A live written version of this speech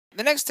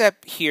the next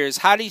step here is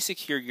how do you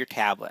secure your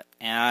tablet?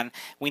 And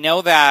we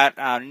know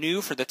that new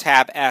for the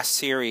Tab S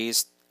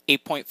series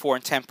 8.4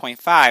 and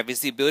 10.5 is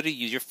the ability to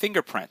use your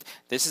fingerprint.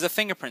 This is a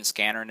fingerprint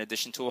scanner in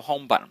addition to a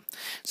home button.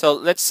 So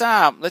let's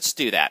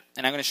do that.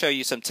 And I'm going to show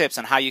you some tips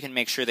on how you can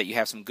make sure that you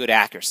have some good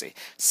accuracy.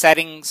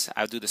 Settings,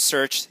 I'll do the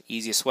search,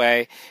 easiest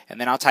way,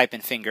 and then I'll type in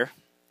finger.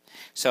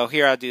 So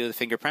here I'll do the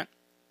fingerprint.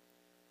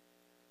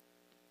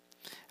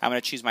 I'm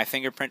going to choose my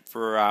fingerprint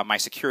for my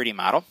security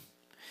model.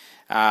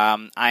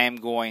 I am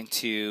going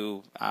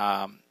to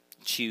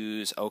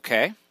choose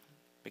OK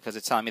because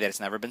it's telling me that it's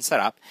never been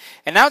set up.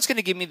 And now it's going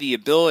to give me the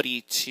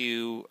ability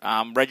to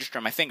register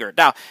my finger.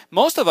 Now,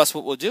 most of us,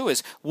 what we'll do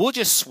is we'll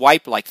just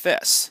swipe like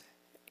this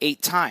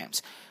 8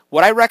 times.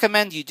 What I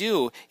recommend you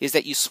do is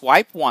that you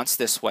swipe once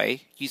this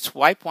way, you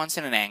swipe once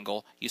in an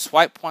angle, you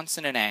swipe once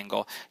in an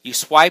angle, you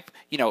swipe,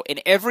 in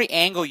every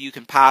angle you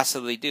can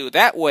possibly do.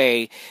 That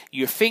way,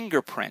 your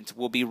fingerprint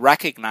will be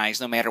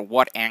recognized no matter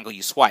what angle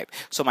you swipe.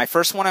 So my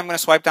first one, I'm going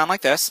to swipe down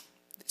like this.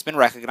 It's been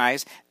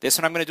recognized. This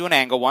one, I'm going to do an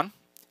angle one.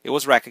 It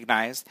was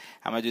recognized.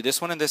 I'm going to do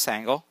this one in this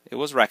angle. It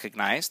was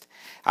recognized.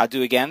 I'll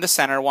do again the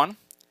center one.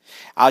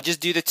 I'll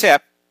just do the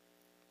tip.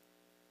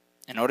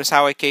 And notice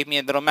how it gave me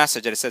a little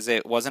message that it says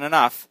it wasn't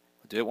enough.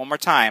 I'll do it one more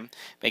time.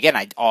 But again,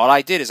 all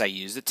I did is I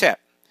used the tip.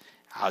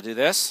 I'll do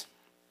this.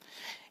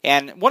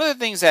 And one of the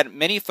things that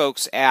many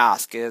folks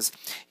ask is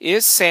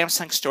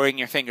Samsung storing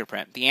your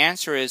fingerprint? The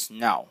answer is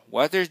no.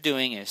 What they're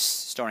doing is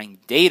storing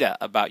data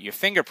about your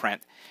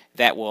fingerprint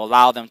that will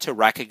allow them to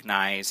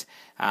recognize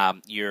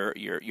your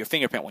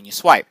fingerprint when you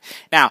swipe.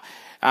 Now,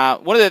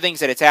 one of the things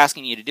that it's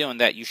asking you to do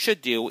and that you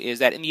should do is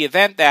that in the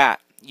event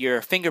that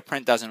your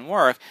fingerprint doesn't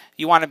work,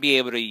 you want to be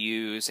able to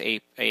use a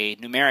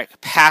numeric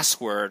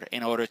password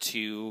in order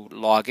to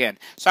log in.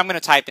 So I'm going to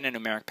type in a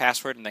numeric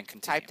password and then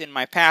typed in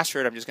my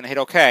password. I'm just going to hit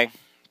OK.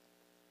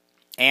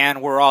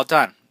 And we're all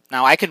done.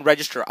 Now I can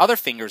register other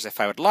fingers if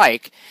I would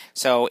like.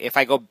 So if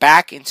I go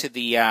back into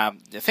the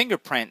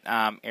fingerprint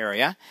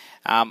area,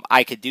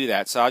 I could do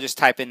that. So I'll just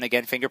type in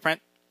again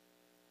fingerprint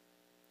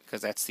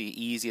because that's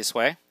the easiest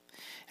way. And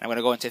I'm going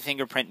to go into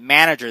Fingerprint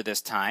Manager this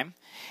time.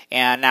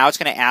 And now it's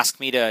going to ask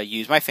me to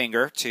use my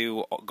finger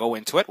to go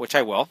into it, which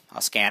I will.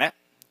 I'll scan it.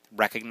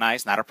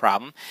 Recognize, not a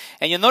problem.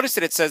 And you'll notice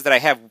that it says that I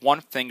have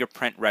one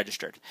fingerprint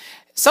registered.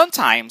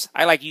 Sometimes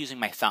I like using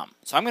my thumb.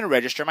 So I'm going to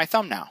register my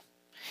thumb now.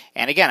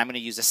 And again, I'm going to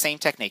use the same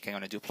technique. I'm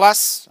going to do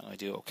plus, I'm going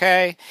to do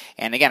OK.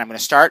 And again, I'm going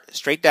to start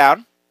straight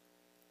down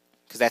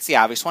because that's the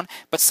obvious one.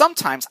 But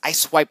sometimes I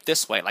swipe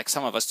this way, like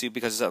some of us do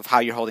because of how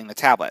you're holding the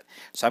tablet.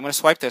 So I'm going to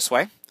swipe this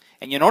way.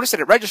 And you'll notice that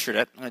it registered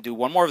it. I'm going to do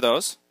one more of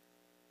those.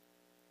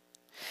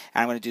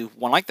 And I'm going to do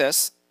one like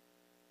this,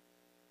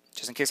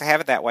 just in case I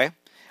have it that way.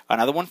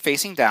 Another one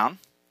facing down.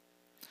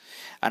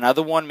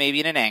 Another one maybe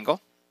in an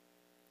angle.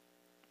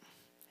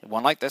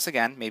 One like this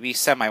again, maybe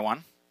semi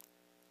one.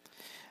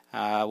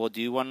 We'll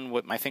do one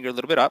with my finger a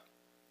little bit up.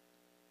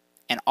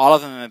 And all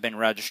of them have been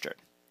registered.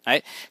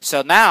 Right?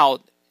 So now,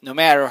 no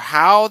matter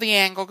how the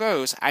angle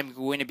goes, I'm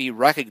going to be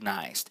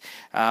recognized.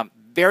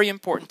 Very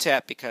important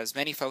tip because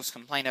many folks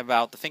complain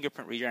about the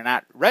fingerprint reader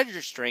not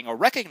registering or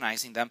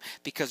recognizing them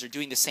because they're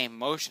doing the same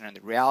motion. And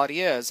the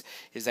reality is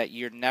that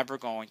you're never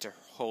going to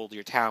hold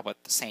your tablet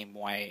the same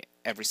way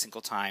every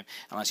single time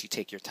unless you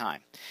take your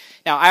time.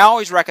 Now, I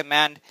always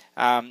recommend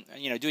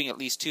doing at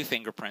least 2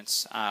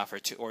 fingerprints for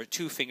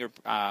two finger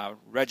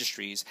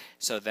registries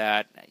so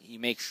that you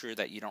make sure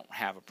that you don't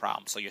have a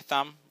problem. So your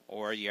thumb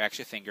or your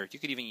actual finger. You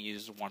could even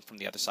use one from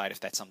the other side if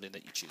that's something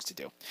that you choose to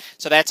do.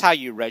 So that's how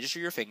you register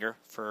your finger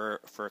for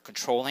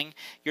controlling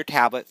your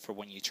tablet for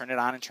when you turn it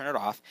on and turn it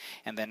off,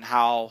 and then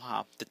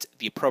how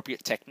the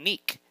appropriate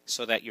technique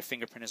so that your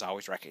fingerprint is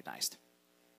always recognized.